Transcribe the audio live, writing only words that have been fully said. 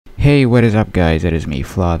Hey, what is up guys, it is me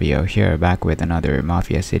Flavio here, back with another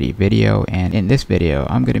Mafia City video, and in this video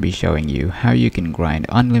I'm going to be showing you how you can grind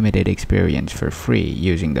unlimited experience for free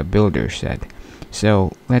using the builder set.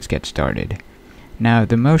 So let's get started. Now,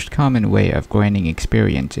 the most common way of grinding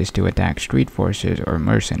experience is to attack street forces or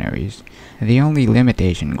mercenaries. The only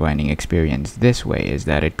limitation grinding experience this way is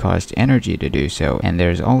that it costs energy to do so, and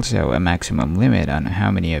there's also a maximum limit on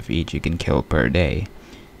how many of each you can kill per day.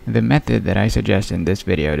 The method that I suggest in this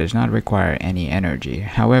video does not require any energy.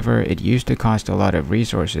 However, it used to cost a lot of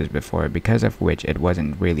resources before, because of which it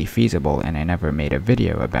wasn't really feasible and I never made a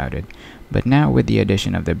video about it. But now with the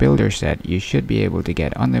addition of the builder set, you should be able to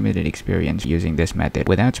get unlimited experience using this method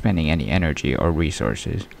without spending any energy or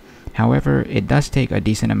resources. However, it does take a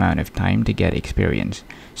decent amount of time to get experience.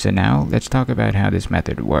 So now let's talk about how this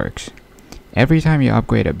method works. Every time you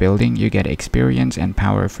upgrade a building, you get experience and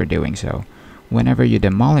power for doing so. Whenever you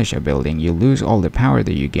demolish a building, you lose all the power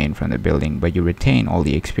that you gained from the building, but you retain all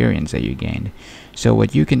the experience that you gained. So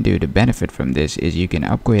what you can do to benefit from this is you can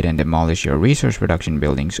upgrade and demolish your resource production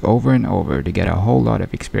buildings over and over to get a whole lot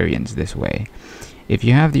of experience this way. If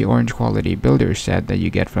you have the orange quality builder set that you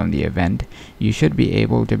get from the event, you should be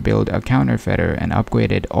able to build a counterfetter and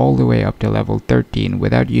upgrade it all the way up to level 13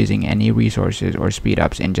 without using any resources or speed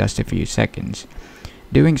ups in just a few seconds.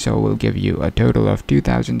 Doing so will give you a total of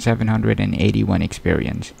 2,781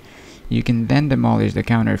 experience. You can then demolish the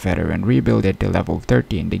counterfetter and rebuild it to level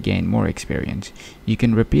 13 to gain more experience. You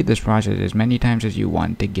can repeat this process as many times as you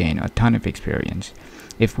want to gain a ton of experience.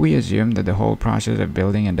 If we assume that the whole process of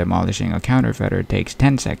building and demolishing a counterfetter takes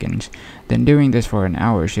 10 seconds, then doing this for an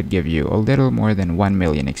hour should give you a little more than 1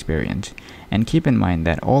 million experience. And keep in mind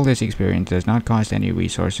that all this experience does not cost any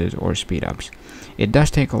resources or speed ups. It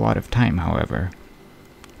does take a lot of time, however.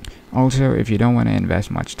 Also, if you don't want to invest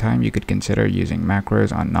much time, you could consider using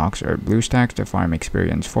macros on Nox or BlueStacks to farm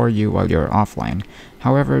experience for you while you're offline.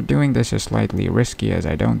 However, doing this is slightly risky, as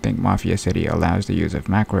I don't think Mafia City allows the use of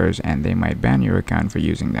macros and they might ban your account for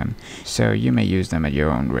using them, so you may use them at your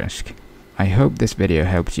own risk. I hope this video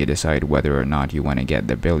helps you decide whether or not you want to get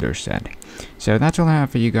the builder set. So that's all I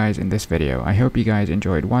have for you guys in this video. I hope you guys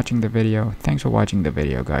enjoyed watching the video. Thanks for watching the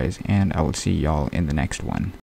video guys, and I will see y'all in the next one.